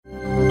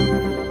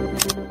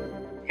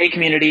Hey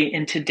community,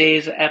 in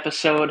today's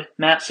episode,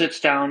 Matt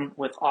sits down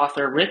with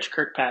author Rich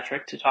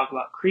Kirkpatrick to talk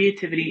about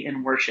creativity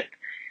in worship.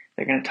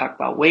 They're going to talk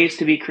about ways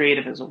to be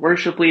creative as a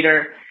worship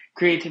leader,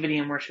 creativity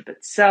in worship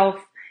itself,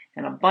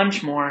 and a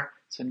bunch more,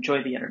 so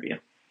enjoy the interview.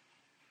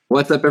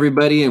 What's up,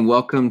 everybody, and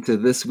welcome to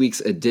this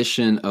week's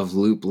edition of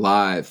Loop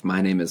Live.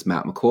 My name is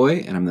Matt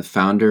McCoy, and I'm the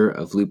founder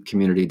of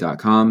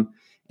loopcommunity.com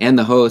and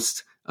the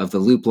host of the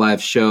Loop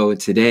Live show.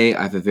 Today,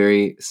 I have a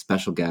very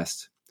special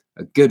guest,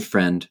 a good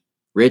friend,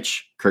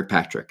 Rich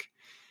Kirkpatrick.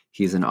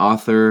 He's an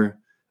author,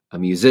 a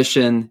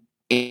musician,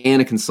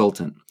 and a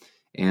consultant,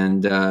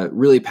 and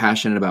really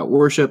passionate about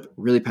worship,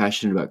 really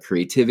passionate about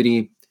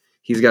creativity.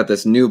 He's got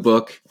this new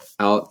book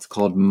out. It's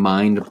called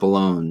Mind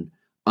Blown: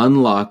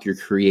 Unlock Your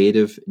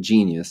Creative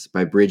Genius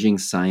by Bridging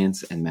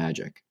Science and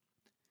Magic.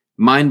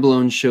 Mind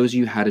Blown shows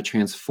you how to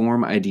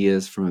transform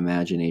ideas from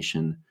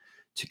imagination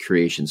to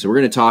creation. So we're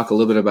going to talk a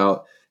little bit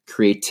about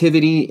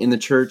creativity in the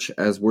church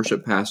as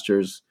worship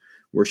pastors,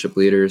 worship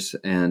leaders,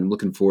 and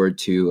looking forward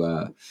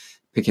to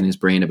picking his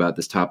brain about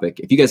this topic.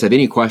 If you guys have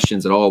any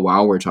questions at all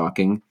while we're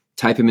talking,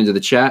 type them into the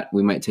chat.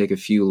 We might take a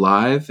few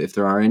live if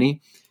there are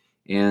any,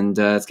 and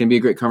it's going to be a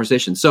great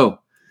conversation. So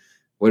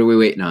what are we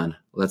waiting on?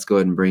 Let's go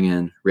ahead and bring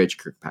in Rich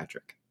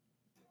Kirkpatrick.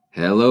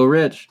 Hello,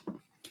 Rich.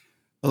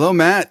 Hello,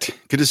 Matt.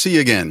 Good to see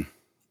you again.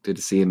 Good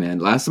to see you, man.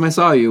 Last time I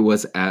saw you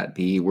was at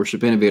the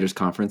Worship Innovators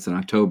Conference in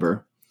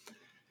October,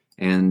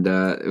 and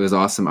it was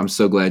awesome. I'm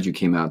so glad you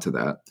came out to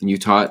that. And you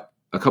taught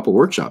a couple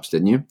workshops,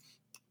 didn't you?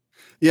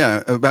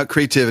 Yeah, about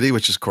creativity,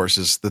 which, of course,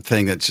 is the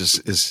thing that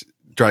just is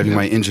driving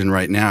my engine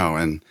right now.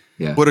 And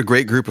what a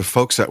great group of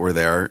folks that were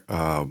there.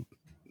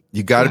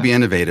 You got to be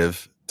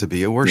innovative to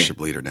be a worship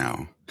leader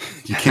now.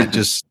 You can't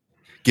just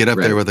get up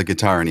there with a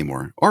guitar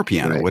anymore, or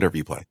piano, whatever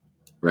you play.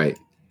 Right.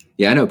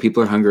 Yeah, I know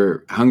people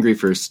are hungry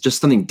for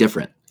just something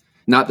different.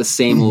 Not the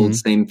same old,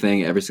 same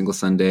thing every single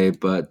Sunday,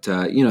 but,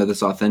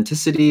 this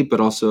authenticity,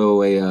 but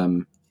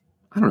also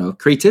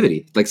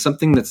creativity, like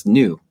something that's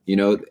new,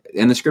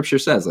 and the scripture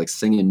says, like,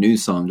 sing a new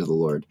song to the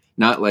Lord,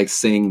 not like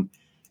sing,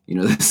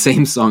 the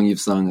same song you've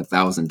sung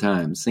 1,000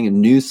 times, sing a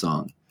new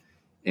song.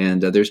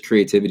 And there's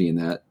creativity in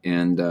that.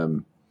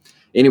 And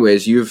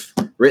anyways, you've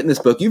written this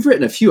book. You've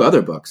written a few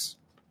other books,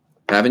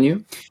 haven't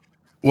you?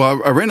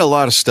 Well, I've written a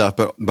lot of stuff,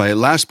 but my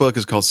last book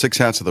is called Six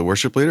Hats of the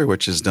Worship Leader,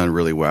 which has done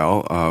really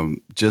well.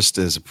 Just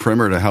as a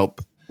primer to help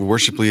a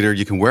worship leader,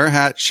 you can wear a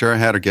hat, share a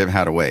hat, or give a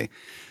hat away.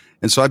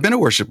 And so I've been a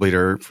worship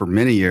leader for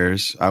many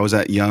years. I was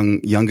that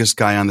youngest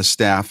guy on the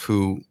staff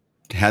who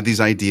had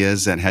these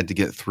ideas that had to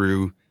get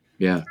through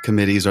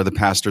committees or the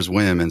pastor's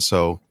whim. And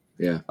so,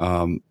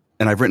 and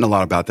I've written a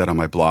lot about that on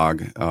my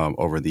blog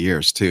over the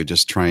years too,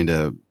 just trying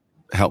to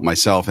help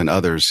myself and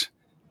others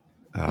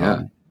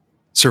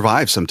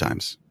survive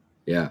sometimes.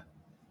 Yeah.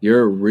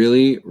 You're a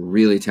really,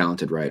 really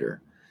talented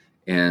writer.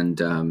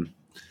 And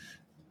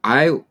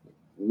I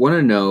want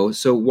to know,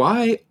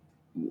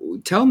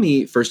 tell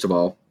me, first of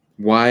all,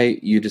 why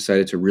you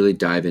decided to really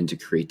dive into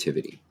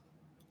creativity.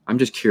 I'm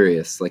just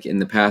curious, like in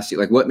the past,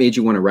 like what made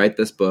you want to write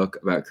this book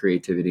about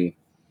creativity?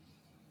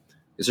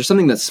 Is there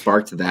something that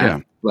sparked that? Yeah.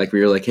 Like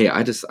where you're like, hey,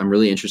 I'm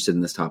really interested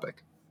in this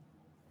topic.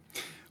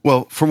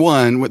 Well, for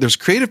one, there's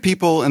creative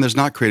people and there's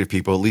not creative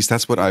people. At least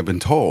that's what I've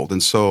been told.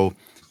 And so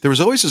there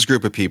was always this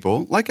group of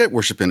people, like at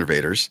Worship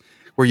Innovators,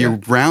 where you're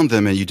around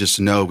them and you just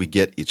know we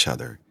get each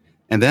other.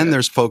 And then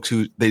there's folks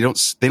who they don't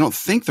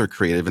think they're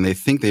creative and they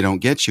think they don't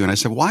get you. And I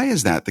said, why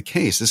is that the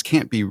case? This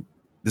can't be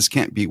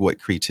what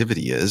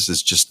creativity is.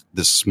 It's just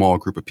this small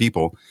group of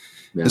people.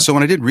 Yeah. And so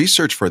when I did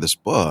research for this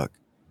book,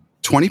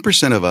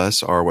 20% of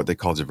us are what they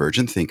call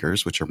divergent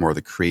thinkers, which are more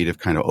the creative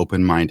kind of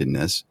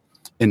open-mindedness.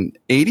 And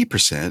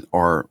 80%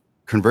 are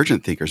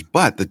convergent thinkers.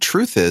 But the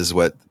truth is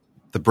what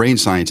the brain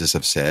scientists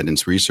have said and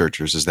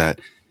researchers is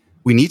that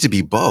we need to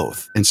be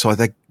both. And so I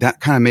think that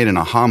kind of made an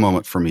aha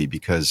moment for me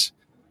because,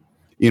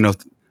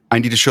 I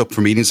need to show up for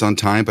meetings on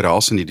time, but I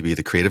also need to be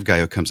the creative guy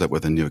who comes up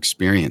with a new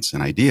experience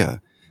and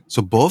idea.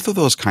 So both of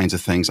those kinds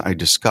of things I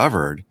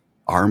discovered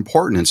are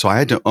important. And so I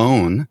had to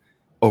own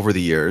over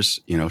the years,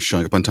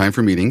 showing up on time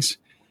for meetings,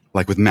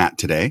 like with Matt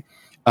today,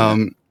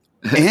 and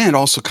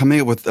also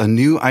coming up with a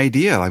new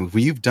idea. Like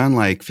we've done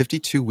like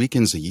 52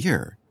 weekends a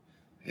year.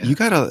 Yeah. You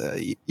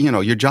gotta,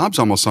 your job's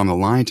almost on the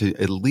line to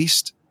at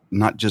least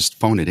not just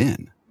phone it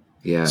in.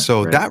 Yeah.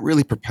 So that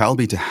really propelled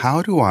me to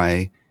how do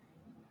I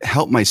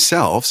help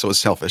myself? So it's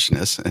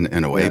selfishness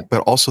in a way,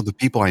 but also the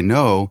people I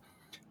know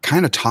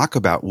kind of talk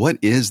about what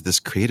is this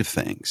creative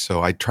thing.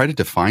 So I try to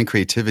define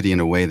creativity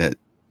in a way that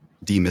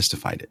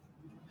demystified it.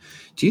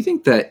 Do you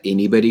think that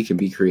anybody can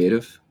be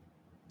creative?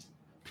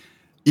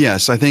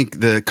 Yes, I think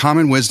the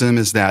common wisdom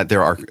is that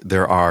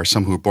there are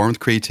some who are born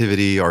with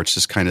creativity, or it's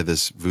just kind of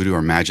this voodoo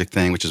or magic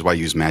thing, which is why I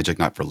use magic,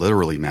 not for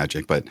literally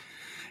magic, but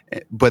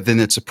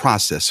then it's a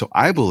process. So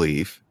I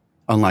believe,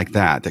 unlike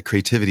that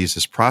creativity is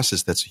this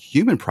process that's a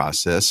human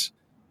process.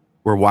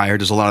 We're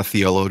wired. There's a lot of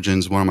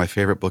theologians. One of my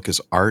favorite books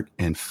is Art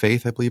and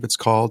Faith, I believe it's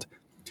called.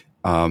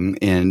 I'm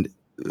going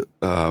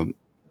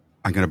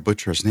to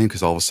butcher his name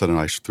because all of a sudden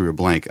I threw a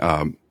blank.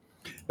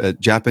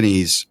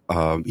 Japanese.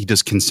 He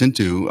does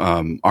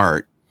kintsugi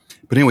art.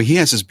 But anyway, he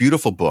has this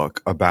beautiful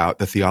book about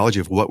the theology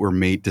of what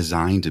we're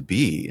designed to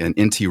be. And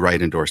N.T.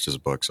 Wright endorsed his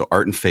book. So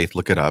Art and Faith,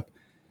 look it up.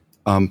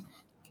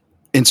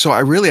 And so I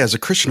really, as a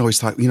Christian, always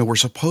thought, we're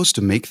supposed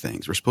to make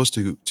things. We're supposed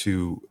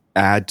to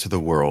add to the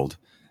world,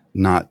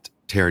 not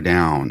tear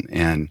down.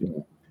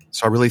 And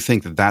so I really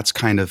think that that's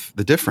kind of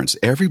the difference.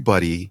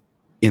 Everybody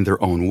in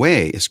their own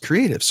way is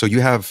creative. So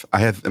I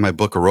have in my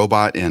book a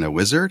robot and a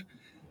wizard.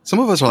 Some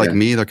of us are like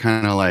me. They're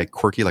kind of like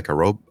quirky, like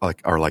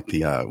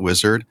the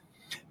wizard.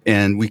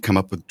 And we come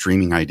up with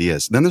dreaming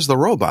ideas. Then there's the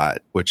robot,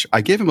 which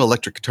I gave him an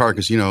electric guitar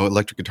because,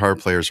 electric guitar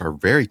players are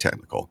very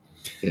technical.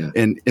 Yeah.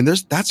 And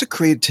that's a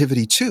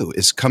creativity too,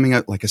 is coming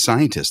out like a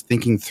scientist,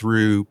 thinking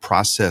through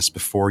process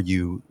before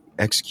you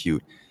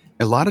execute.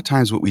 A lot of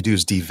times what we do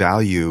is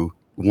devalue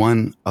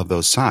one of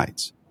those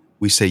sides.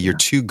 We say you're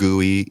too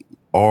gooey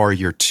or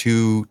you're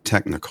too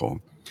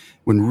technical,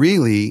 when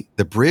really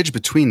the bridge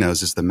between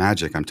those is the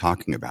magic I'm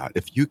talking about.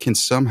 If you can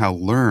somehow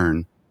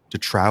learn to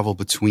travel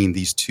between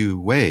these two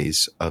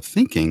ways of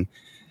thinking,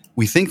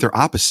 we think they're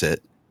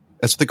opposite.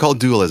 That's what they call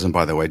dualism,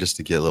 by the way, just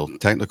to get a little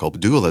technical.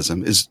 But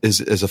dualism is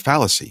a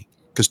fallacy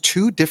because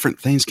two different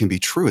things can be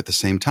true at the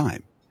same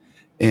time.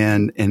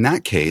 And in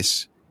that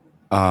case,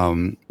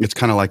 it's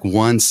kind of like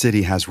one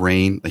city has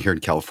rain. Here in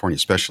California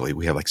especially,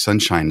 we have like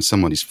sunshine and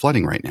somebody's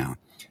flooding right now.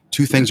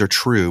 Two things are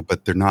true,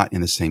 but they're not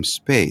in the same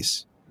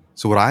space.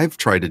 So what I've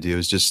tried to do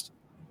is just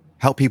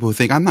help people who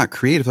think I'm not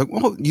creative. Like,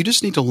 well, you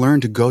just need to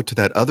learn to go to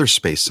that other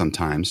space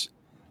sometimes.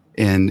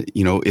 And,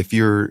 if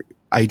your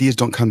ideas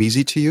don't come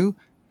easy to you,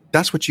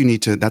 that's what you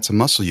need to, that's a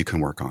muscle you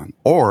can work on.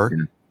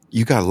 Or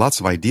you got lots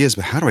of ideas,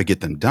 but how do I get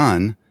them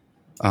done?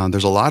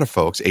 There's a lot of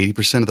folks,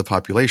 80% of the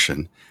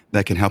population,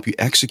 that can help you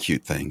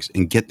execute things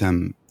and get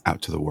them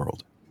out to the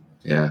world.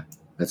 Yeah,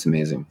 that's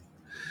amazing.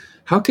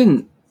 How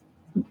can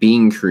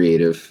being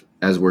creative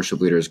as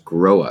worship leaders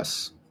grow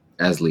us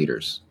as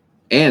leaders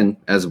and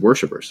as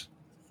worshipers?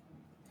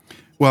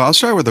 Well, I'll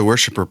start with the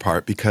worshiper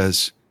part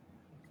because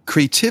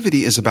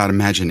creativity is about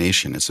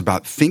imagination. It's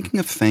about thinking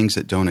of things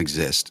that don't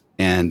exist.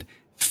 And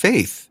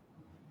faith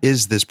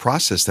is this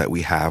process that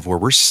we have where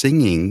we're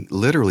singing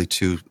literally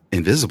to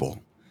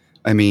invisible.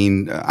 I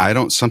mean,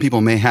 some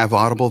people may have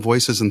audible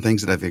voices and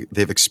things that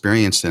they've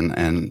experienced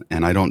and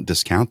I don't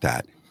discount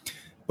that.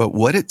 But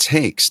what it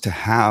takes to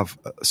have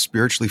a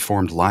spiritually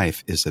formed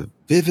life is a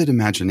vivid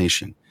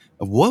imagination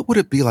of what would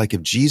it be like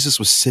if Jesus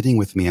was sitting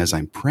with me as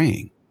I'm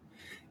praying.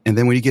 And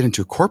then when you get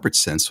into a corporate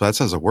sense, so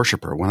that's as a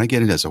worshiper, when I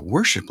get into as a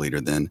worship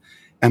leader, then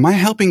am I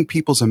helping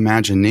people's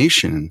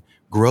imagination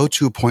grow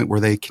to a point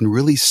where they can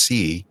really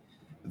see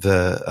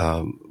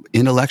the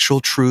intellectual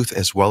truth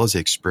as well as the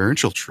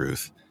experiential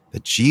truth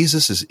that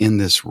Jesus is in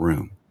this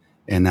room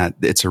and that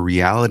it's a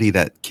reality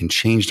that can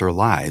change their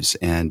lives.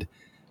 And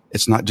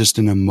it's not just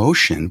an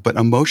emotion, but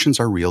emotions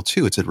are real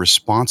too. It's a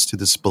response to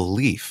this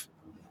belief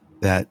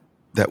that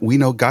we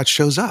know God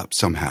shows up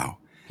somehow.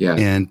 Yeah.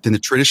 And in the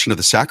tradition of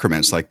the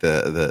sacraments, like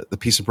the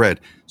piece of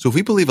bread. So if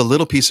we believe a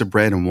little piece of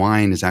bread and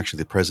wine is actually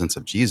the presence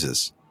of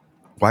Jesus,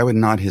 why would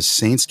not his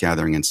saints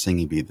gathering and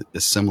singing be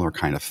a similar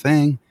kind of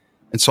thing?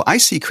 And so I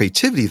see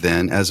creativity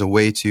then as a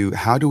way to,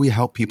 how do we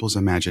help people's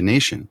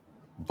imagination,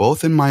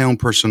 both in my own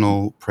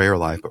personal prayer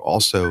life, but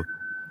also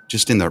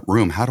just in the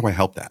room? How do I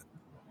help that?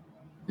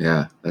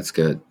 Yeah, that's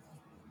good.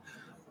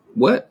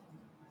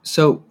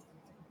 So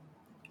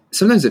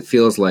sometimes it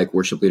feels like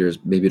worship leaders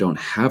maybe don't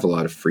have a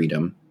lot of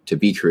freedom to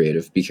be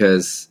creative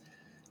because,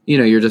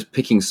 you're just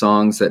picking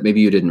songs that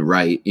maybe you didn't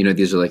write.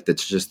 These are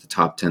just the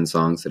top 10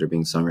 songs that are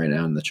being sung right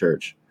now in the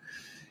church.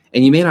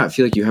 And you may not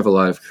feel like you have a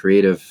lot of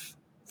creative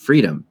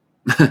freedom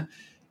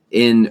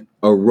in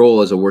a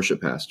role as a worship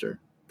pastor.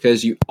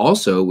 Because you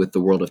also, with the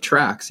world of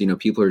tracks,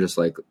 people are just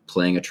like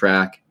playing a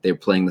track. They're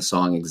playing the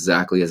song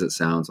exactly as it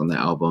sounds on the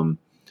album.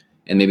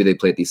 And maybe they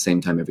play it the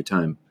same time every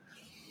time.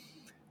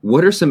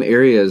 What are some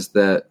areas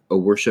that a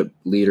worship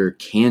leader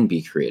can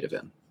be creative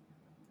in?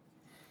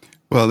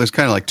 Well, there's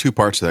kind of like two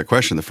parts to that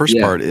question. The first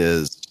part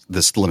is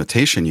this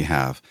limitation you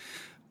have.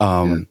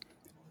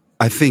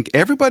 I think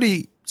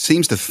everybody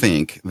seems to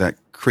think that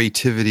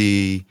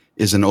creativity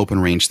is an open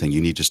range thing. You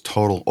need just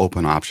total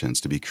open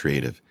options to be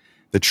creative.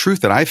 The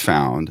truth that I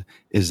found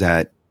is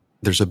that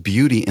there's a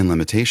beauty in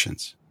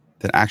limitations,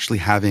 that actually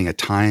having a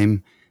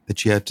time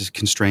that you have to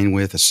constrain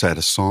with, a set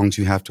of songs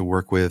you have to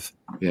work with,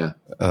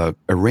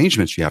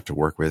 arrangements you have to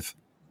work with,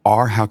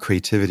 are how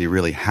creativity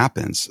really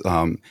happens.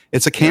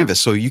 It's a canvas,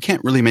 so you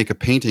can't really make a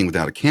painting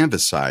without a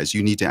canvas size.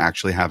 You need to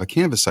actually have a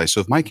canvas size.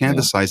 So if my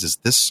canvas size is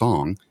this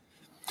song,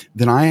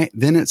 then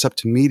it's up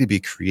to me to be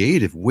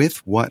creative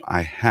with what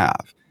I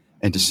have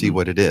and to see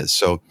what it is.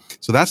 So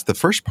that's the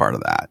first part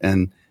of that.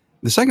 And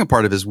the second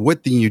part of it is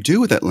what do you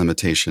do with that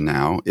limitation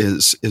now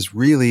is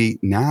really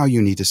now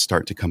you need to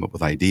start to come up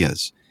with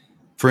ideas.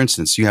 For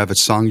instance, you have a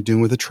song you're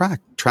doing with a track.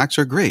 Tracks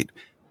are great.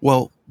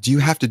 Well, do you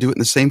have to do it in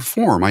the same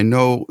form? I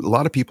know a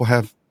lot of people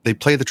they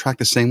play the track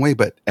the same way,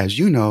 but as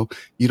you know,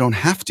 you don't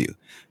have to.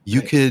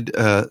 You could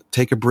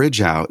take a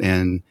bridge out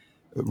and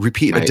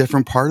repeat a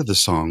different part of the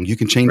song. You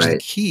can change the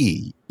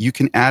key. You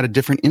can add a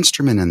different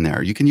instrument in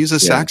there. You can use a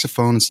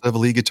saxophone instead of a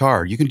lead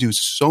guitar. You can do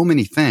so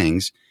many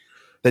things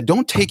that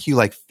don't take you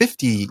like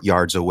 50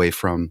 yards away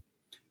from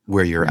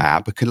where you're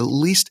at, but could at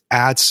least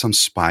add some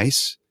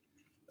spice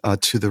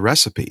to the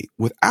recipe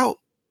without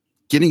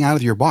getting out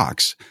of your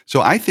box.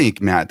 So I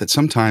think, Matt, that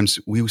sometimes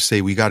we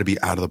say we got to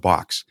be out of the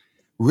box.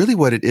 Really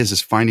what it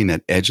is finding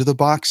that edge of the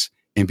box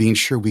and being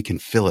sure we can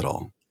fill it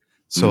all.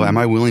 So am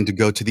I willing to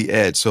go to the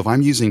edge? So if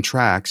I'm using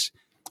tracks,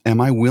 am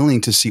I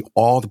willing to see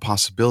all the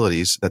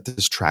possibilities that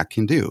this track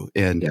can do?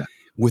 And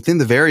within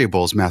the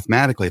variables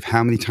mathematically of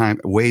how many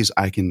ways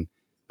I can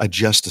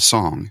adjust a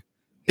song,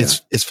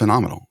 it's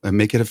phenomenal. And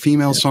make it a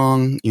female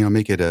song,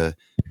 make it there's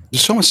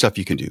so much stuff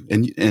you can do.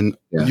 And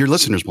your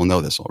listeners will know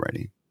this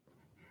already.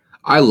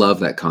 I love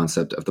that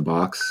concept of the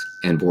box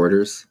and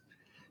borders,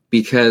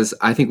 because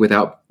I think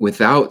without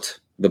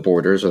the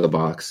borders or the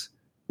box,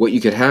 what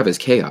you could have is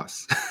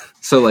chaos.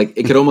 So like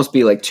it could almost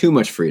be like too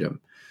much freedom,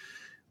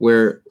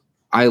 where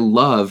I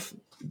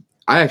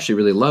actually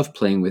really love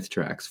playing with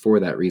tracks for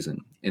that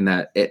reason, in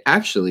that it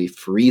actually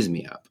frees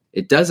me up.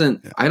 It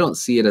doesn't, I don't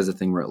see it as a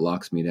thing where it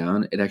locks me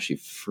down. It actually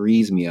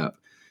frees me up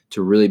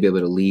to really be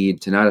able to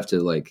lead, to not have to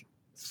like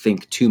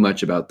think too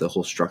much about the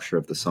whole structure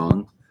of the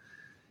song.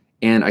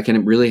 And I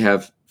can really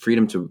have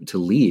freedom to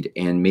lead,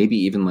 and maybe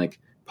even like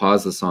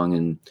pause the song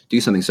and do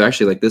something. So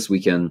actually like this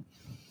weekend,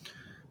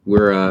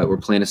 we're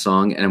playing a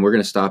song and we're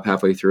going to stop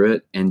halfway through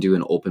it and do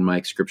an open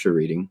mic scripture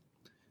reading,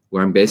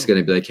 where I'm basically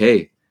going to be like,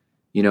 hey,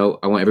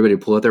 I want everybody to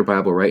pull out their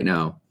Bible right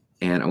now,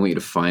 and I want you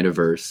to find a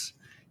verse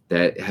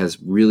that has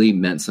really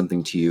meant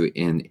something to you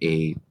in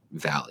a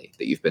valley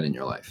that you've been in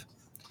your life.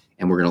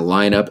 And we're going to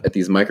line up at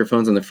these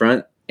microphones in the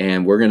front,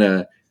 and we're going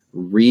to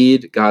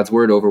read God's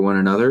word over one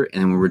another.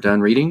 And when we're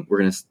done reading, we're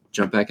going to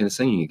jump back into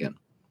singing again.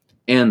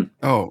 And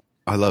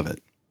I love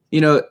it.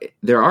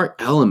 There are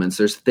elements,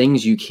 there's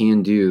things you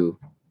can do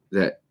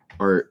that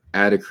are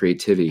added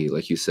creativity,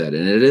 like you said.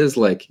 And it is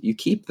like, you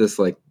keep this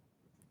like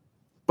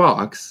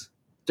box,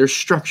 there's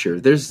structure.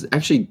 There's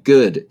actually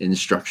good in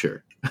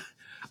structure.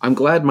 I'm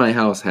glad my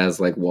house has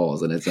like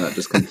walls and it's not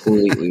just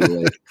completely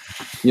like,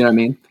 you know what I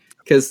mean?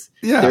 Because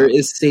there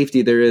is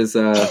safety. There is,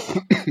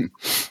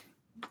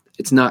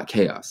 it's not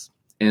chaos.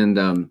 And,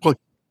 well,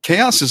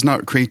 chaos is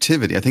not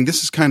creativity. I think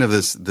this is kind of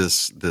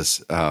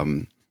this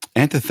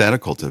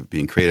antithetical to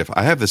being creative.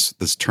 I have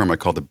this term I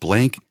call the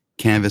blank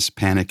canvas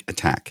panic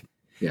attack.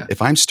 Yeah.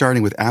 If I'm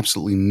starting with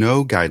absolutely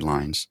no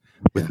guidelines,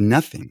 with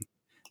nothing,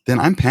 then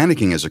I'm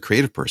panicking as a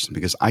creative person,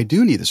 because I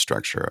do need a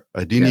structure.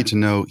 I do need to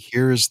know,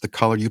 here's the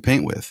color you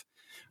paint with,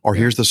 or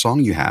here's the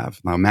song you have.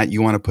 Now, Matt,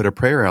 you want to put a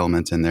prayer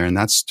element in there, and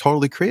that's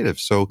totally creative.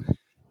 So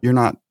you're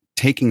not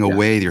taking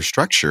away your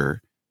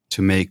structure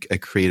to make a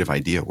creative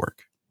idea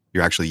work.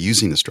 You're actually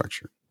using the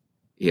structure.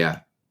 Yeah,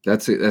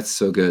 that's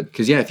so good.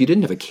 Because if you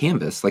didn't have a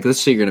canvas, like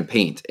let's say you're going to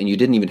paint and you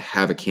didn't even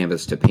have a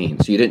canvas to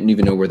paint, so you didn't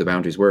even know where the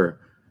boundaries were,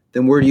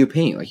 then where do you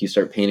paint? Like you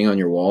start painting on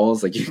your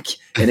walls, and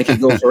it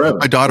can go forever.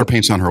 My daughter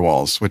paints on her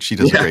walls, which she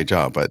does a great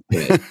job. But my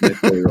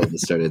 4-year-old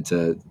has started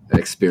to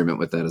experiment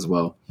with that as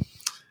well.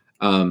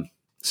 I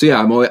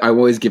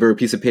always give her a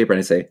piece of paper and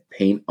I say,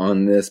 paint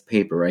on this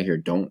paper right here.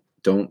 Don't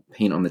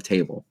paint on the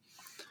table.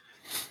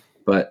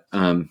 But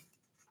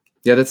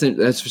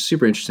that's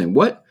super interesting.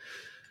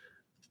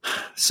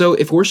 So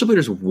if worship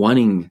leaders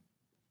wanting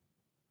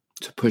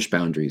to push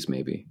boundaries,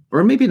 maybe,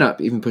 or maybe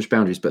not even push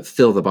boundaries, but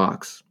fill the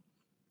box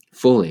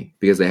fully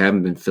because they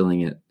haven't been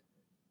filling it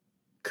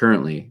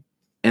currently,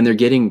 and they're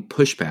getting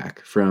pushback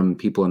from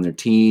people on their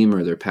team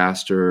or their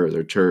pastor or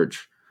their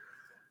church,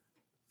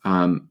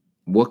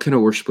 what can a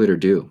worship leader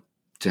do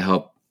to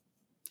help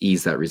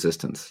ease that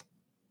resistance?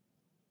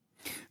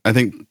 I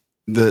think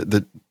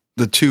the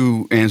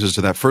two answers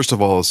to that, first of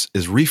all, is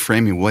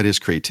reframing what is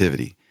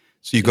creativity.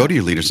 So you go to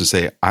your leaders and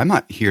say, I'm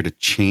not here to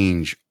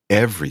change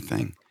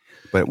everything,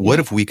 but what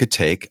if we could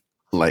take,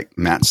 like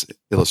Matt's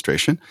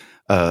illustration,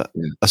 a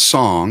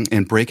song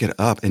and break it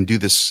up and do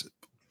this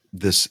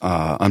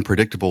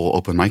unpredictable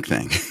open mic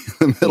thing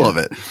in the middle of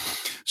it.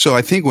 So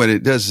I think what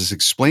it does is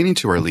explaining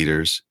to our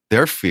leaders,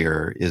 their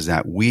fear is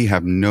that we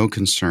have no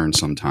concern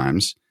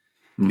sometimes,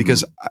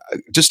 because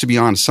just to be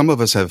honest, some of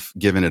us have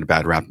given it a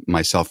bad rap,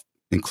 myself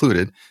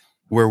included,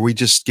 where we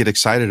just get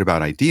excited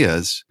about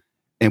ideas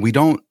and we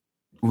don't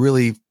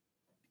really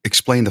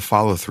explain the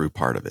follow-through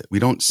part of it. We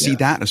don't see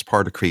that as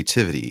part of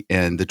creativity.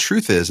 And the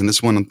truth is, in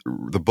this one,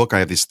 the book, I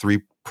have these 3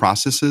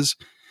 processes.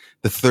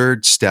 The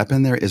third step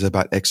in there is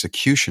about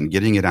execution,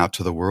 getting it out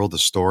to the world, the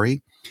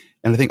story.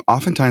 And I think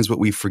oftentimes what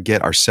we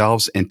forget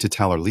ourselves and to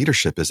tell our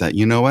leadership is that,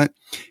 you know what?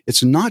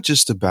 It's not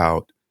just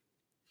about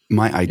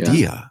my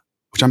idea,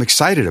 which I'm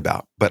excited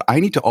about, but I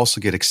need to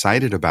also get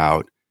excited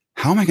about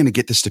how am I going to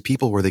get this to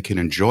people where they can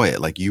enjoy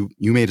it? Like you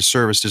made a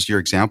service, just your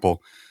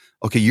example.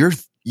 Okay,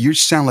 you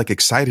sound like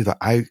excited that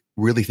I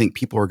really think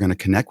people are going to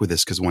connect with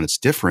this because one, it's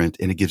different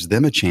and it gives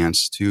them a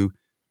chance to,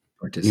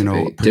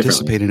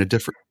 participate in a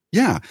different,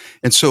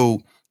 And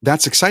so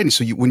that's exciting.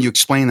 So when you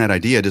explain that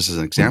idea, just as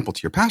an example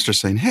to your pastor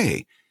saying,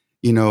 hey,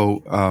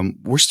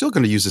 we're still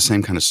going to use the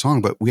same kind of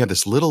song, but we have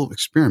this little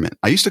experiment.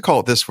 I used to call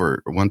it this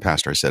for one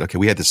pastor. I said, okay,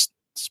 we had this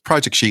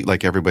project sheet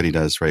like everybody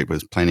does, right?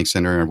 With Planning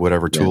Center or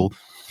whatever tool.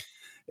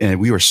 And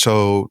we were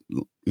so,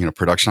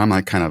 production. I'm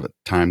like kind of a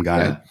time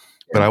guy,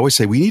 but I always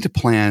say we need to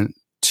plan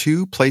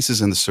 2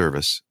 places in the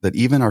service that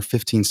even are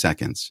 15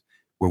 seconds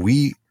where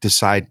we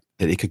decide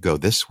that it could go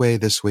this way,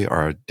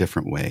 or a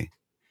different way.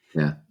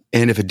 Yeah.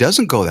 And if it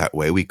doesn't go that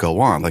way, we go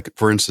on. Like,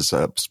 for instance,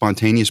 a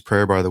spontaneous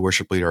prayer by the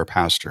worship leader or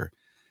pastor.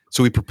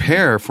 So we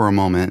prepare for a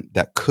moment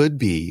that could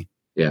be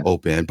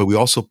open, but we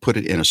also put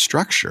it in a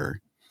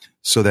structure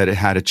so that it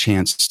had a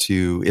chance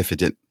to, if it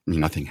didn't,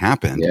 nothing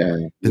happened,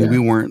 then we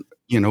weren't,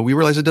 we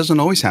realize it doesn't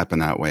always happen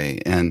that way.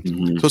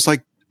 And so it's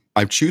like,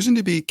 I'm choosing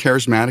to be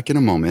charismatic in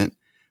a moment,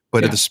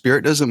 but if the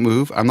Spirit doesn't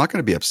move, I'm not going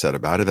to be upset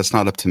about it. That's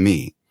not up to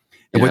me.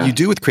 And what you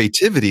do with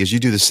creativity is you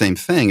do the same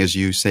thing as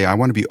you say, I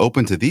want to be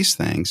open to these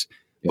things,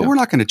 but we're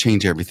not going to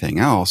change everything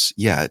else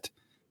yet,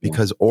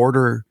 because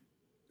order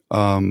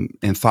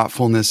and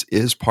thoughtfulness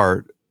is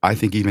part, I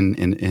think even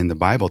in the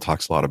Bible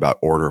talks a lot about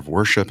order of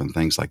worship and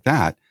things like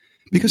that,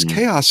 because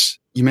chaos,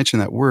 you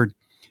mentioned that word,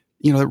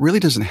 it really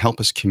doesn't help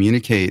us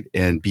communicate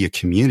and be a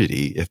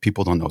community if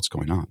people don't know what's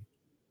going on.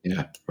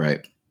 Yeah,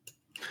 right.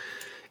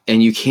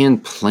 And you can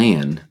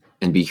plan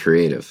and be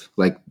creative.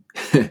 Like,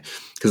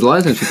 because a lot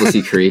of times people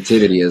see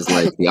creativity as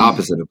like the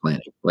opposite of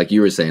planning. Like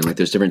you were saying, like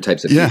there's different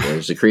types of people.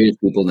 There's the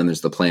creative people, and then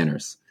there's the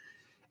planners.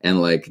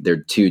 And like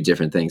they're 2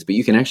 different things, but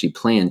you can actually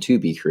plan to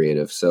be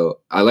creative. So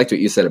I liked what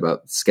you said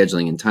about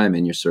scheduling and time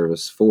in your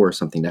service for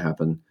something to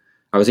happen.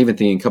 I was even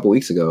thinking a couple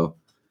weeks ago,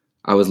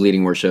 I was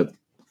leading worship.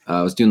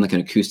 I was doing like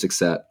an acoustic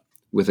set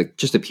with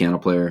just a piano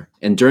player.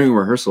 And during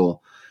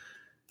rehearsal,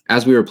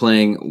 as we were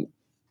playing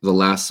the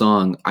last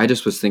song, I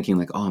just was thinking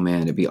like, oh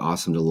man, it'd be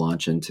awesome to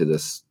launch into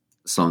this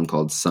song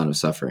called Son of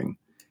Suffering.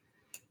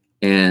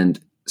 And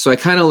so I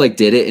kind of like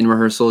did it in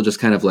rehearsal, just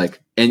kind of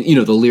like, and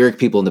the lyric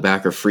people in the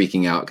back are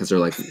freaking out because they're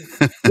like,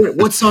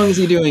 what song is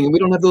he doing? And we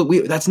don't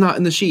have that's not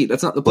in the sheet.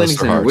 That's not the planning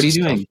center. What are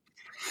you doing?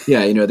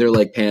 Yeah. They're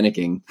like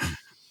panicking,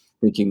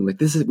 thinking like,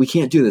 we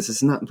can't do this. This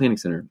is not the planning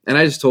center. And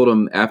I just told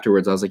them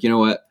afterwards, I was like, you know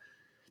what?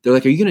 They're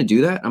like, are you going to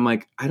do that? I'm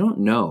like, I don't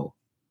know,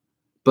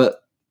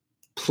 but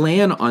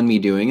plan on me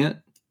doing it.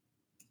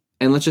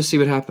 And let's just see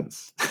what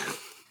happens.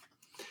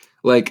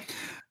 Like,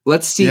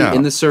 let's see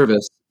in the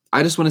service.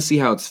 I just want to see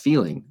how it's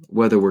feeling,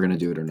 whether we're going to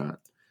do it or not.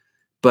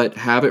 But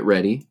have it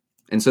ready.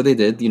 And so they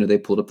did. They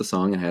pulled up the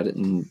song and had it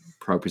in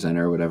ProPresenter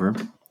or whatever.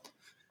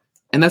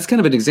 And that's kind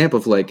of an example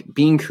of like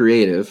being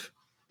creative,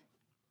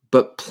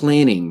 but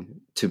planning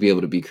to be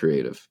able to be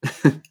creative.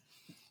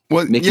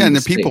 Well, and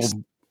the people,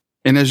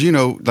 and as you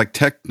know, like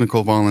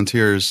technical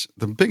volunteers,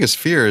 the biggest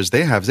fear is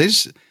they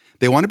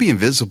want to be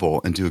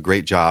invisible and do a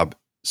great job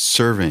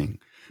serving.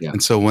 Yeah.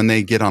 And so when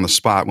they get on the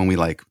spot, when we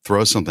like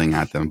throw something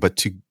at them, but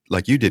to,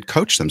 like you did,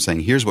 coach them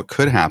saying, here's what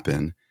could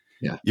happen.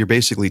 Yeah. You're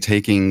basically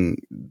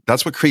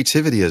that's what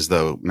creativity is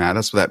though, Matt.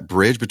 That's that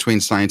bridge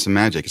between science and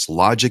magic. It's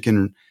logic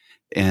and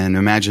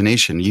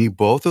imagination. You need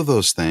both of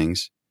those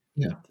things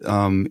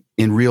in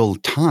real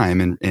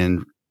time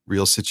and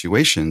real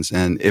situations.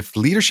 And if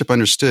leadership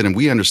understood, and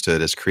we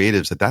understood as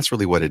creatives that that's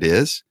really what it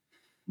is,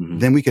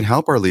 then we can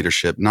help our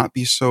leadership not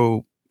be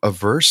so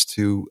averse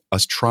to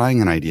us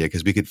trying an idea,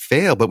 because we could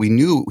fail, but we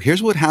knew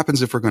here's what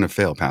happens if we're going to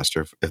fail,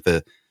 Pastor.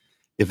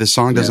 If the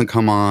song doesn't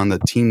come on, the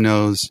team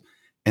knows,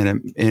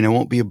 and it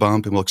won't be a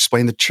bump, and we'll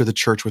explain to the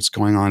church what's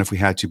going on if we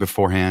had to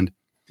beforehand.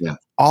 Yeah,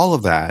 all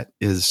of that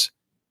is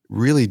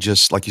really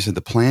just like you said,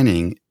 the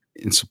planning.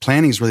 And so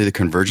planning is really the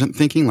convergent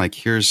thinking. Like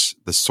here's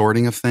the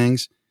sorting of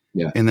things,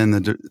 and then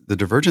the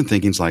divergent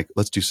thinking is like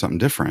let's do something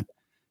different.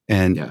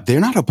 And they're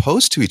not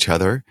opposed to each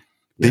other.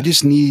 They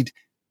just need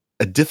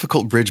a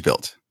difficult bridge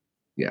built.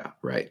 Yeah,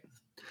 right.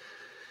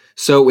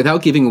 So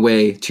without giving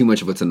away too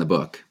much of what's in the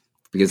book,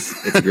 because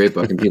it's a great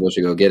book and people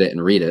should go get it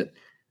and read it,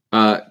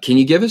 can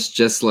you give us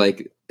just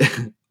like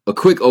a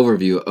quick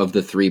overview of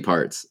the 3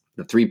 parts,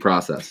 the 3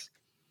 process?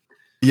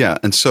 Yeah.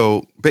 And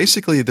so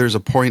basically there's a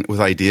point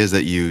with ideas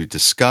that you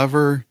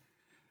discover,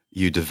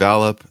 you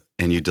develop,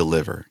 and you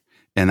deliver.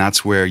 And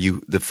that's where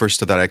the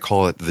first of that, I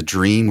call it the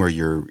dream, where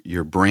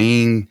your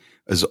brain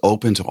is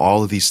open to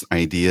all of these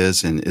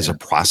ideas and is a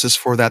process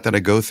for that I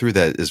go through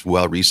that is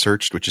well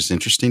researched, which is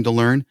interesting to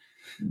learn.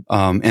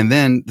 And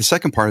then the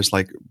second part is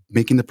like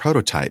making the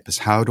prototype is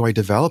how do I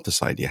develop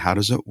this idea? How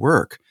does it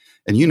work?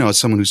 And as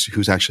someone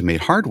who's actually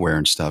made hardware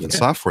and stuff and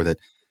software, that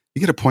you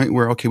get a point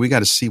where, okay, we got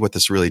to see what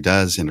this really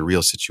does in a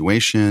real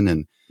situation.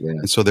 And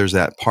so there's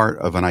that part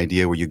of an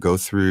idea where you go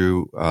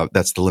through,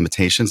 that's the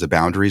limitations, the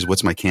boundaries.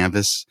 What's my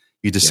canvas?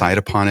 You decide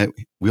upon it.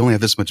 We only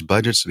have this much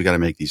budget, so we got to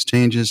make these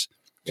changes.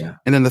 Yeah.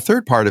 And then the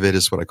third part of it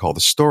is what I call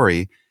the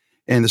story.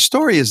 And the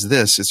story is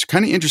this. It's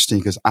kind of interesting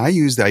because I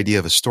use the idea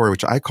of a story,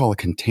 which I call a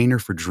container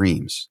for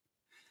dreams.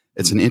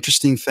 It's an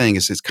interesting thing.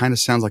 It kind of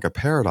sounds like a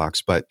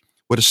paradox, but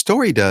what a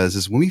story does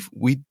is when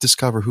we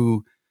discover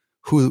who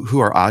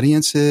our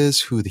audience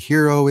is, who the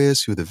hero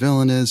is, who the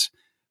villain is,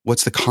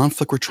 What's the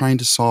conflict we're trying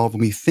to solve?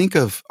 When we think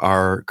of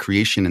our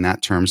creation in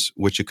that terms,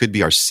 which it could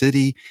be our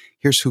city,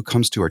 here's who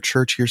comes to our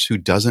church, here's who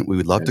doesn't. We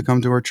would love to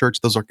come to our church.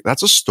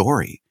 That's a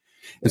story.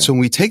 And so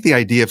when we take the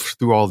idea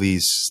through all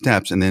these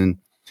steps, and then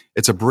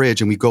it's a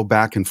bridge, and we go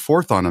back and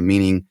forth on them,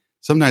 meaning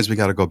sometimes we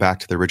got to go back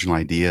to the original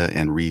idea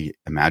and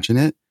reimagine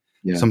it.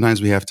 Yeah.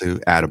 Sometimes we have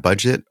to add a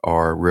budget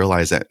or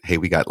realize that, hey,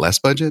 we got less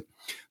budget.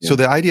 Yeah. So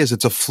the idea is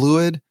it's a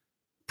fluid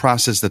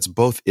process that's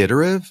both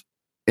iterative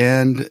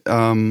and,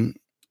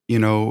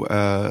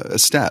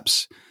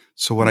 steps.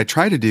 So what I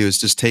try to do is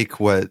just take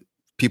what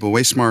people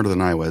way smarter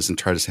than I was and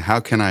try to say, how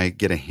can I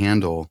get a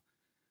handle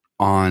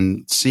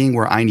on seeing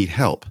where I need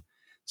help?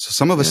 So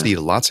some of us need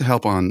lots of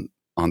help on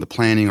the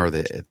planning or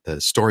the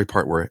story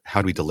part where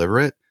how do we deliver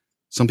it?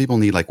 Some people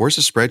need where's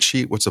the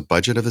spreadsheet? What's the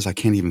budget of this? I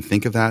can't even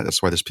think of that.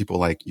 That's why there's people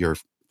like your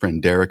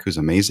friend Derek, who's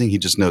amazing. He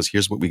just knows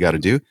here's what we got to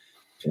do.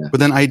 Yeah. But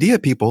then idea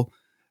people,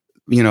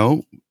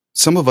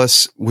 some of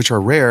us, which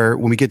are rare,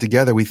 when we get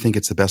together, we think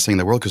it's the best thing in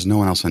the world because no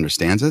one else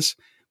understands us.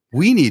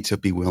 We need to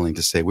be willing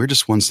to say we're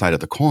just one side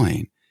of the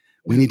coin.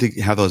 We need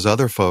to have those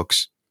other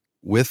folks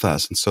with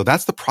us. And so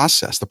that's the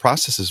process. The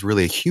process is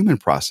really a human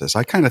process.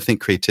 I kind of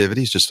think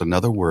creativity is just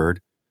another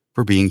word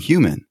for being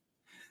human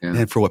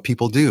and for what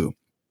people do.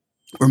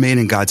 We're made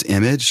in God's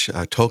image.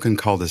 Tolkien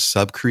called us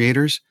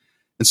sub-creators.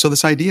 And so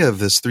this idea of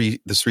this three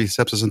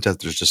steps isn't that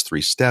there's just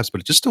 3 steps, but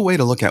it's just a way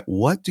to look at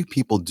what do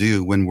people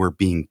do when we're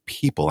being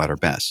people at our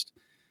best.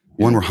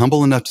 One, we're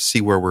humble enough to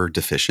see where we're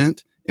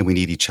deficient and we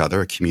need each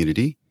other, a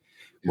community.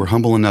 We're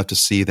humble enough to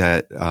see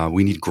that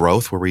we need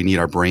growth, where we need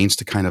our brains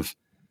to kind of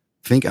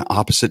think an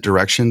opposite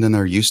direction than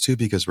they're used to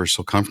because we're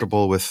so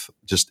comfortable with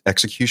just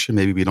execution.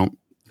 Maybe we don't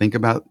think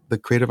about the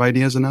creative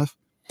ideas enough.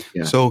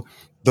 Yeah. So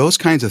those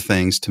kinds of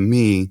things, to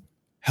me,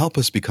 help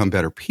us become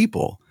better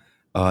people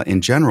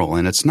in general.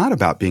 And it's not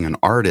about being an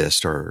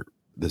artist or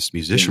this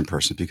musician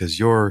person, because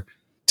your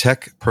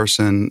tech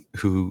person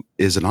who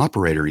is an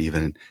operator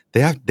even,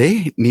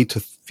 they need to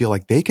feel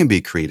like they can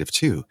be creative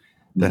too,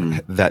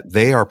 that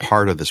they are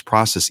part of this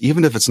process.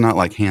 Even if it's not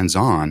like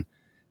hands-on,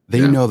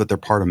 they know that they're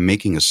part of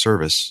making a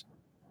service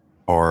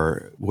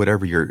or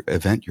whatever your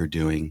event you're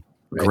doing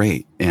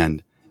great.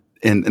 And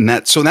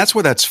that's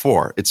what that's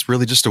for. It's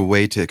really just a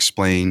way to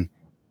explain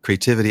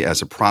creativity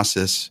as a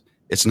process.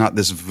 It's not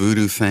this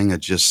voodoo thing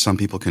that just some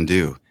people can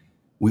do.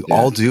 We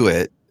all do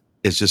it.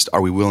 It's just, are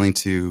we willing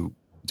to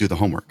do the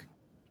homework?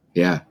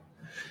 Yeah.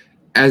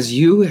 As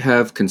you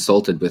have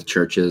consulted with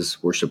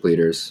churches, worship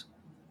leaders,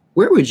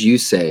 where would you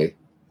say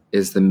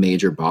is the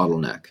major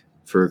bottleneck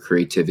for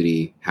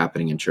creativity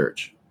happening in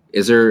church?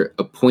 Is there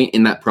a point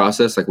in that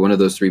process, like one of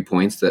those 3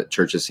 points that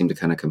churches seem to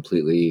kind of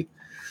completely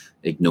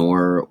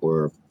ignore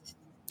or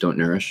don't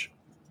nourish?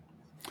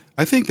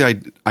 I think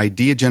the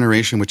idea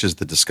generation, which is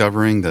the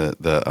discovering,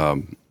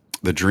 the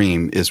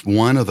dream, is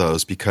one of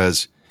those,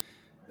 because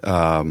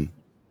a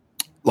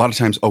lot of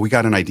times, we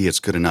got an idea, it's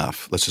good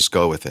enough, let's just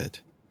go with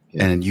it.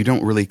 Yeah. And you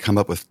don't really come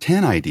up with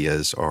 10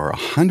 ideas or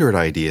 100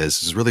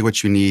 ideas is really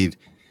what you need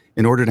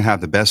in order to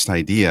have the best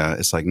idea.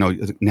 It's like, no,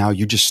 now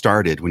you just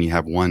started when you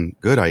have one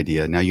good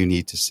idea. Now you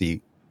need to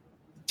see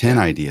 10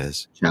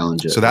 ideas.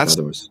 Challenge it. So that's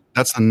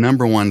the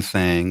number one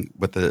thing.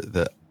 But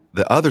the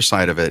other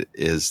side of it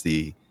is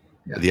the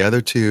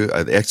other two,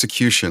 the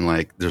execution.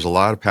 Like, there's a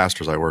lot of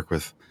pastors I work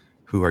with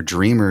who are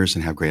dreamers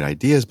and have great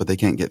ideas, but they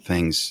can't get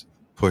things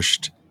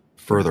pushed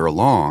further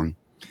along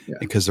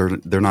because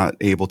they're not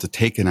able to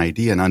take an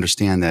idea and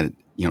understand that,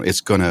 it's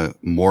going to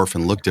morph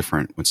and look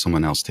different when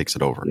someone else takes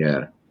it over.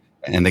 Yeah.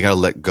 And they got to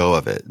let go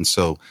of it. And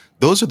so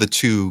those are the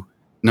two.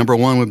 Number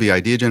one would be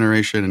idea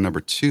generation. And number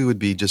two would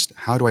be just,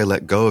 how do I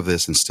let go of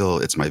this and still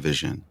it's my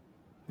vision?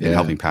 And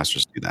helping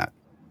pastors do that.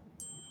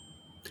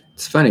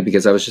 It's funny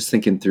because I was just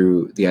thinking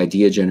through the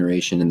idea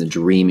generation and the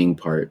dreaming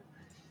part.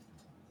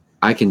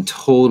 I can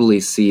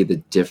totally see the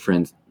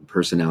different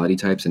personality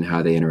types and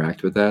how they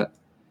interact with that.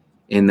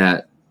 In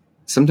that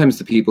sometimes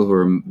the people who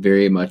are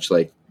very much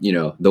like,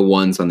 the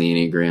ones on the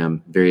Enneagram,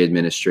 very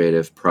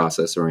administrative,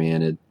 process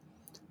oriented,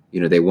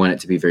 they want it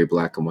to be very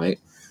black and white,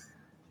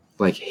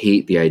 like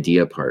hate the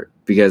idea part,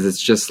 because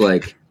it's just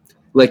like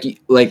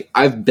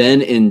I've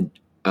been in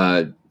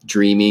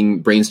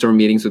brainstorm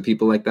meetings with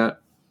people like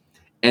that.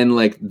 And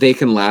like, they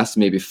can last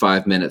maybe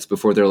 5 minutes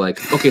before they're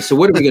like, okay, so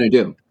what are we going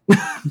to do?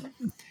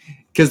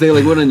 Because they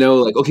want to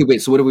know, okay,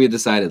 wait, so what have we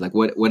decided? Like,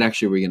 what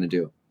actually are we going to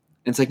do?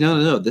 And it's like,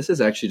 no. This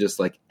is actually just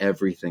like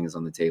everything is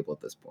on the table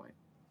at this point.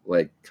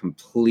 Like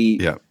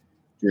complete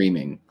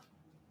dreaming.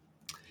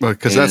 Well,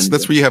 because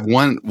that's where you have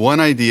one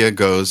idea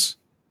goes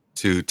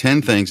to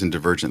 10 things in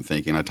divergent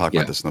thinking. I talk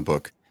about this in the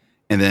book.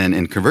 And then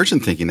in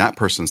convergent thinking, that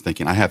person's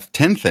thinking, I have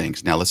 10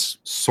 things. Now let's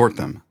sort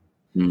them.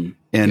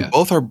 And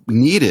both are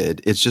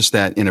needed. It's just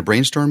that in a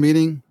brainstorm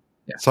meeting,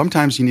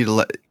 sometimes you need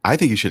to I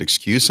think you should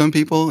excuse some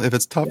people if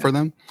it's tough for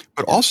them.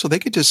 But also they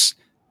could just,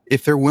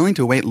 if they're willing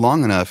to wait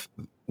long enough,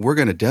 we're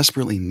going to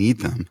desperately need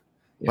them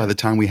by the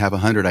time we have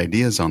 100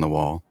 ideas on the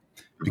wall,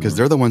 because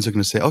they're the ones who are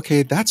going to say,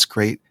 okay, that's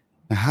great.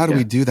 Now, how do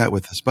we do that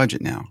with this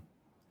budget now?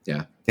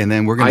 Yeah. And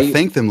then we're going to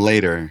thank them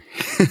later.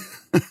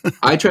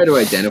 I try to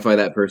identify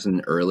that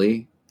person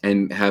early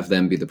and have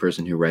them be the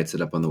person who writes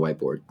it up on the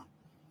whiteboard.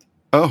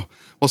 Oh,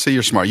 well, see,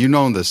 you're smart. You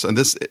know this. And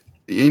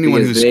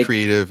anyone who's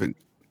creative and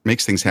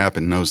makes things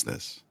happen knows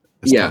this.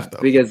 It's tough, though.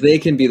 Because they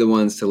can be the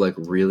ones to like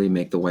really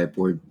make the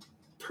whiteboard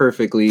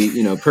perfectly,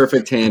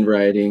 perfect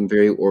handwriting,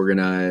 very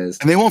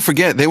organized. And they won't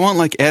forget. They won't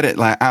like edit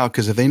out,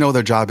 because if they know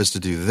their job is to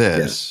do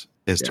this,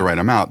 to write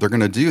them out, they're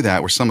going to do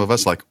that. Where some of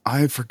us like,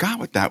 I forgot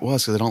what that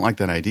was because I don't like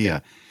that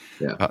idea.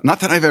 Yeah. Not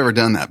that I've ever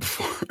done that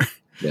before.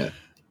 Yeah.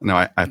 No,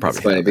 I probably. It's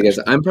funny because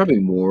I'm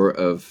probably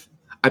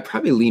I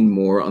probably lean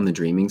more on the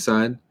dreaming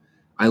side.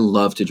 I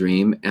love to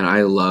dream, and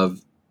I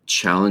love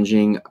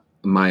challenging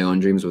my own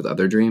dreams with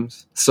other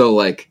dreams. So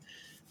like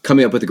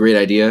coming up with a great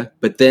idea,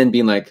 but then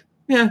being like,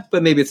 yeah,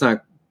 but maybe it's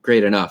not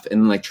great enough.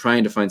 And like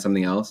trying to find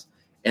something else.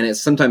 And it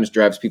sometimes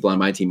drives people on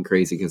my team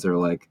crazy because they're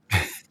like,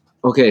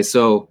 okay,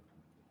 so,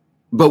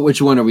 but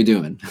which one are we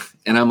doing?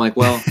 And I'm like,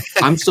 well,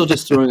 I'm still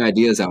just throwing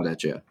ideas out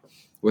at you.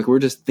 Like we're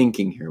just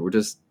thinking here. We're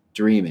just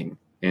dreaming.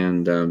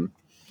 And,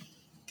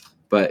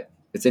 but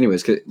it's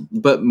anyways,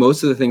 but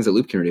most of the things at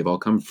Loop Community have all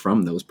come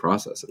from those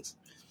processes.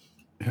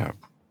 Yeah.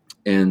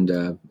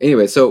 And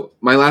anyway, so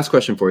my last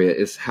question for you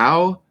is,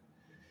 how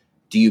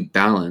do you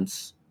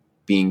balance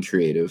being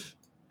creative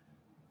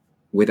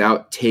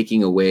without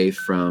taking away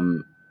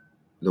from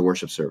the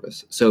worship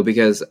service? So,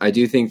 because I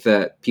do think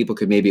that people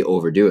could maybe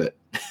overdo it.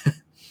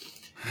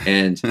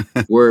 And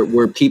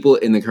where people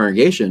in the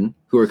congregation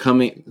who are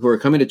coming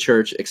to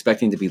church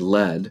expecting to be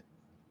led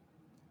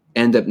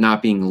end up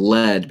not being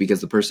led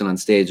because the person on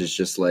stage is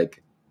just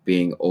like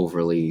being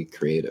overly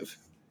creative.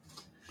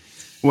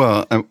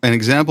 Well, an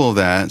example of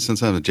that,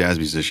 since I'm a jazz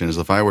musician, is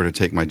if I were to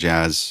take my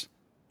jazz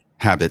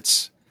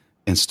habits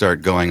and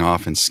start going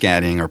off and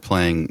scatting or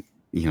playing,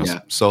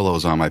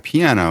 solos on my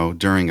piano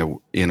during an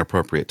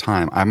inappropriate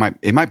time,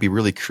 it might be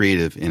really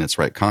creative in its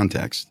right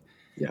context.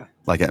 Yeah.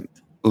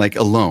 Like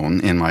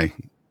alone in my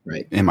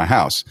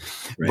house.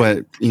 Right.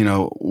 But,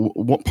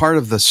 what part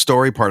of the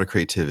story part of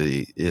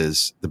creativity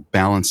is the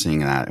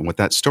balancing that. And what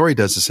that story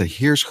does is say,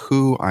 here's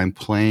who I'm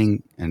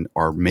playing and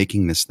are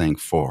making this thing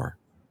for.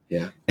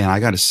 Yeah. And I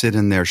got to sit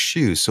in their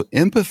shoes. So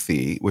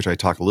empathy, which I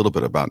talk a little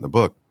bit about in the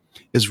book,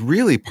 is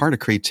really part of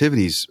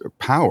creativity's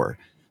power.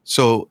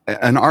 So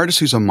an artist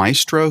who's a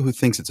maestro who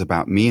thinks it's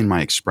about me and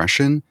my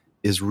expression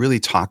is really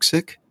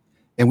toxic.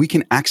 And we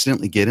can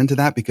accidentally get into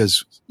that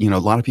because, a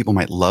lot of people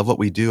might love what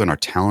we do and our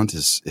talent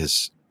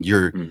is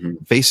your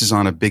face is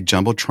on a big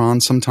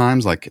Jumbotron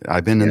sometimes. Like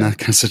I've been in that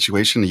kind of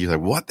situation and you're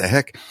like, what the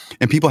heck?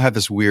 And people have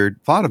this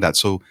weird thought of that.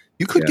 So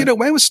you could get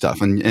away with stuff.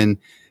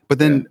 But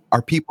then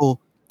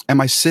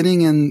am I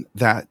sitting in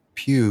that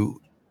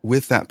pew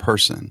with that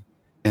person?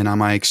 And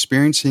am I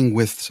experiencing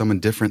with someone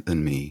different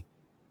than me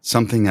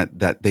something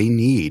that they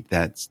need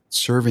that's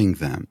serving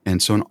them?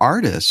 And so an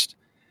artist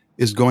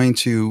is going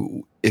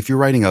to, if you're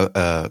writing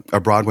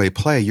a Broadway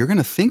play, you're going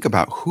to think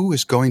about who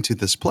is going to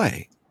this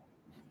play.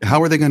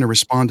 How are they going to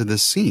respond to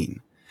this scene?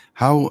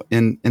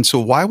 And so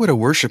why would a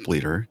worship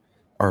leader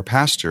or a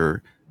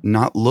pastor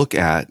not look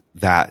at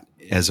that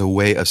as a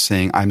way of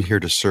saying, I'm here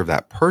to serve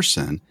that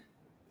person?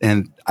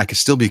 And I could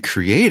still be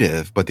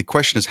creative, but the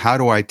question is, how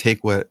do I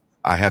take what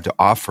I have to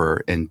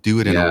offer and do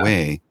it in a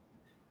way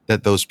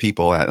that those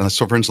people,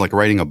 so for instance, like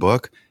writing a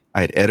book,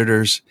 I had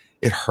editors,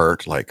 it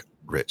hurt like,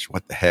 Rich,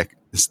 what the heck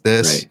is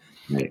this?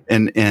 Right.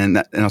 And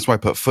that's why I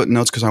put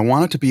footnotes, because I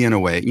want it to be in a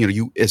way,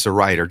 you as a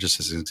writer,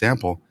 just as an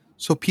example,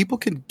 so people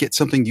can get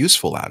something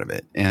useful out of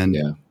it. And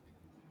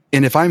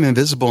if I'm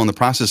invisible in the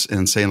process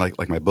and say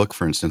like my book,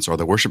 for instance, or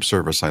the worship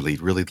service I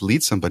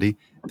lead somebody,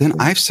 then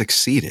I've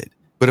succeeded.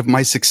 But if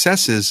my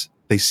success is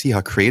they see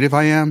how creative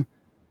I am,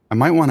 I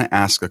might want to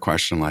ask a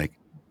question like,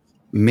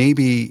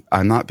 maybe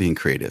I'm not being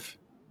creative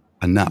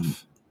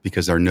enough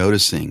because they're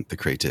noticing the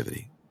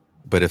creativity.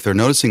 But if they're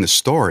noticing the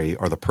story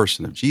or the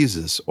person of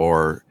Jesus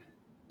or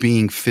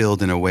being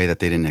filled in a way that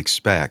they didn't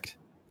expect,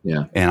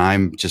 and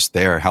I'm just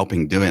there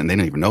helping do it and they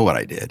don't even know what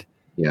I did,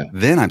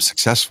 then I'm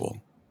successful.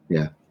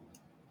 Yeah.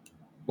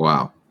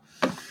 Wow.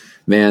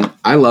 Man,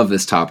 I love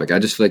this topic. I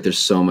just feel like there's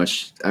so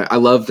much. I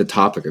love the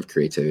topic of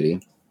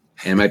creativity.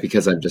 And it might be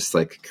because I'm just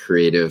like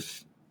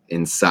creative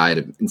inside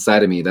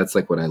of me. That's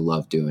like what I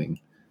love doing.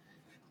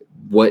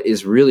 What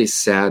is really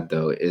sad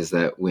though, is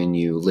that when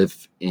you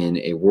live in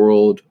a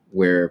world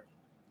where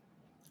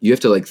you have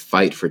to like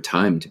fight for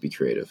time to be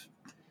creative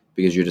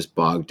because you're just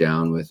bogged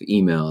down with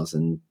emails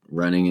and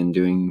running and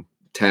doing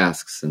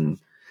tasks. And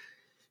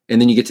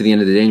then you get to the end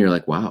of the day and you're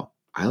like, wow,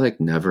 I like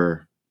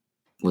never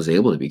was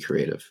able to be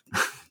creative.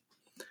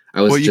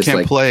 You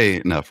can't play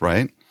enough,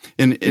 right?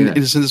 And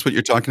isn't this what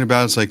you're talking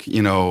about? It's like,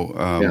 in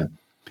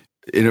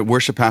a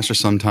worship pastor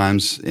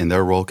sometimes in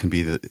their role can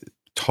be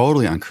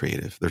totally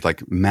uncreative. They're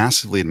like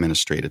massively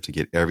administrative to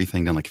get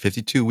everything done, like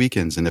 52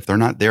 weekends. And if they're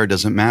not there, it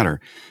doesn't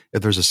matter.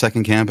 If there's a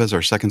second campus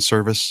or second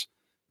service,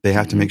 they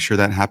have to make sure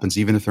that happens,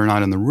 even if they're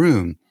not in the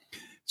room.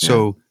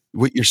 So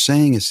what you're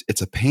saying is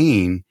it's a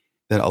pain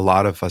that a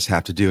lot of us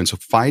have to do. And so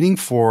fighting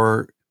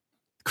for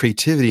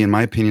creativity, in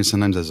my opinion,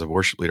 sometimes as a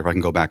worship leader, if I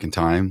can go back in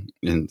time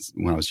and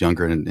when I was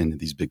younger and in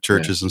these big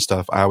churches and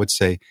stuff, I would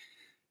say,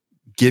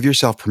 give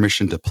yourself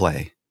permission to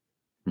play.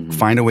 Mm-hmm.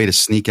 Find a way to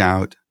sneak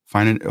out,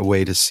 find a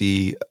way to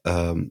see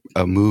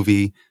a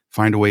movie,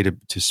 find a way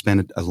to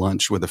spend a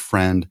lunch with a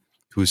friend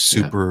who's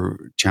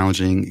super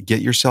challenging.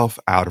 Get yourself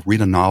out,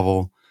 read a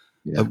novel,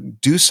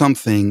 do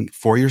something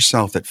for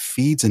yourself that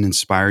feeds and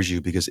inspires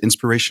you, because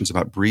inspiration is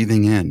about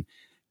breathing in.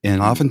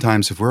 And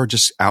oftentimes, if we're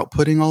just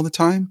outputting all the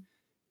time,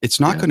 it's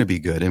not going to be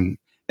good. And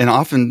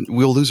often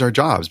we'll lose our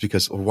jobs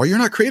because, well, you're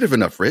not creative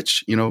enough,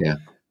 Rich,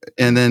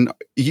 and then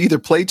you either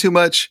play too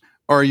much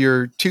or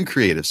you're too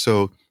creative.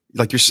 So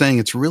like you're saying,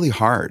 it's really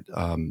hard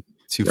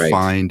to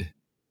find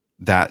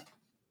that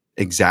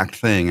exact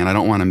thing. And I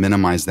don't want to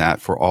minimize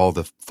that for all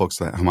the folks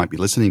who might be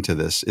listening to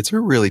this. It's a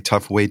really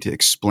tough way to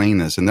explain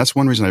this. And that's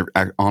one reason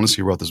I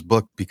honestly wrote this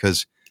book,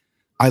 because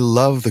I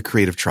love the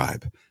creative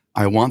tribe.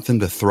 I want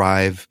them to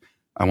thrive.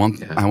 I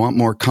want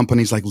more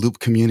companies like Loop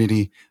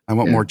Community. I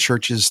want more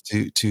churches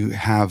to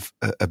have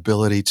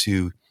ability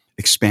to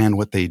expand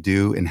what they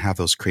do and have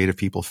those creative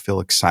people feel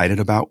excited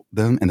about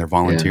them and their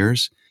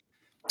volunteers.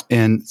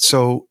 And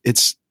so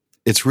it's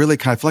really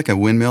kind of like a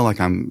windmill, like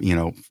I'm,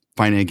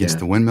 fighting against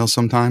the windmill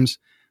sometimes.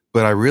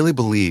 But I really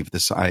believe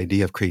this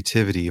idea of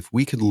creativity, if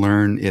we could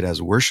learn it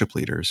as worship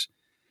leaders,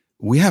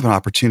 we have an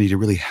opportunity to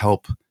really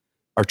help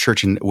our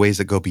church in ways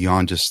that go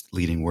beyond just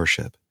leading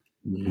worship.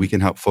 Mm-hmm. We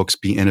can help folks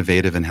be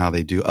innovative in how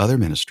they do other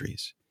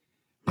ministries.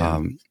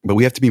 But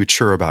we have to be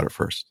mature about it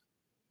first.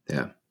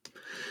 Yeah.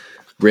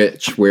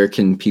 Rich, where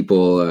can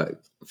people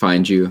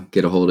find you,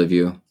 get a hold of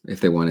you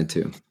if they wanted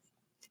to?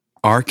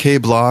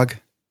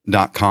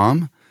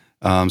 rkblog.com.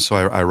 So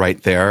I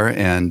write there,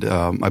 and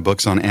my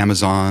book's on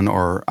Amazon,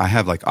 or I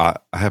have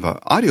an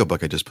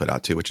audiobook I just put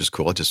out too, which is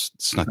cool. I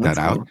just snuck that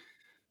out.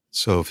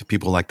 So if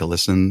people like to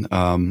listen,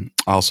 I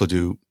also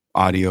do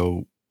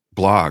audio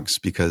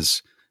blogs,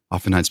 because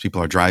oftentimes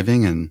people are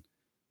driving, and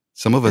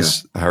some of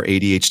us are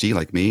ADHD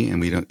like me,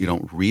 and you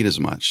don't read as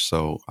much.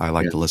 So I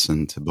like to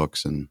listen to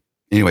books. And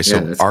anyway,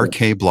 so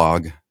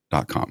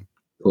rkblog.com.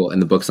 Cool.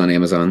 And the book's on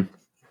Amazon?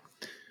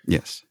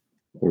 Yes.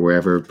 Or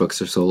wherever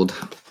books are sold.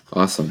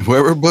 Awesome.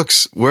 Wherever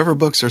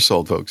books are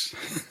sold, folks.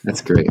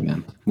 That's great,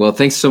 man. Well,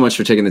 thanks so much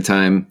for taking the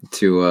time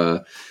to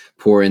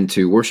pour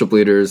into worship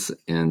leaders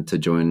and to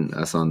join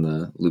us on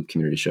the Loop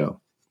Community Show.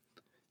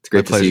 It's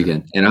great to see you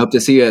again. And I hope to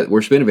see you at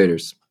Worship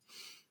Innovators.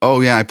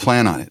 Oh, yeah, I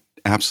plan on it.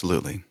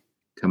 Absolutely.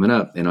 Coming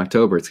up in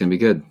October. It's going to be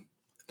good.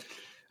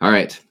 All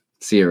right.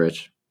 See you,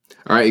 Rich.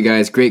 All right, you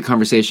guys. Great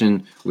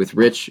conversation with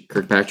Rich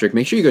Kirkpatrick.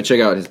 Make sure you go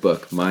check out his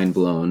book, Mind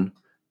Blown.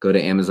 Go to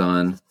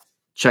Amazon.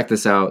 Check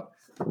this out.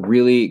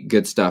 Really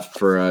good stuff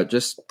for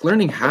just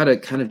learning how to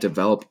kind of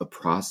develop a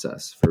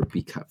process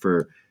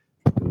for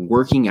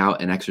working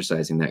out and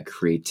exercising that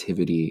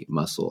creativity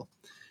muscle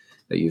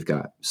that you've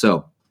got.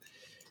 So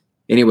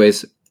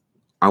anyways,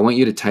 I want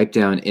you to type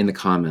down in the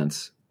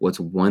comments, what's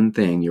one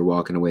thing you're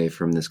walking away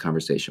from this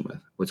conversation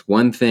with? What's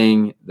one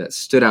thing that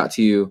stood out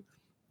to you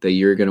that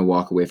you're going to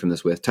walk away from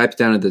this with? Type it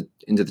down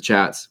into the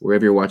chats,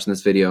 wherever you're watching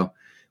this video.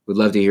 We'd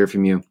love to hear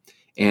from you.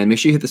 And make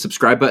sure you hit the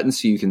subscribe button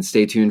so you can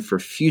stay tuned for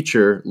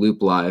future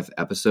Loop Live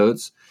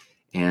episodes.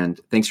 And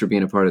thanks for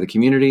being a part of the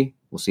community.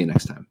 We'll see you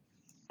next time.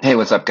 Hey,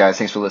 what's up, guys?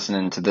 Thanks for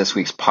listening to this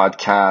week's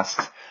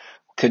podcast.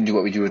 Couldn't do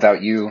what we do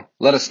without you.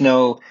 Let us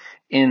know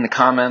in the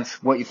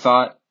comments what you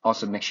thought.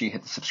 Also, make sure you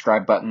hit the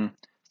subscribe button.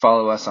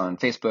 Follow us on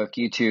Facebook,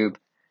 YouTube.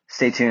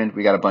 Stay tuned.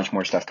 We got a bunch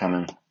more stuff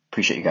coming.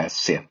 Appreciate you guys.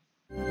 See ya.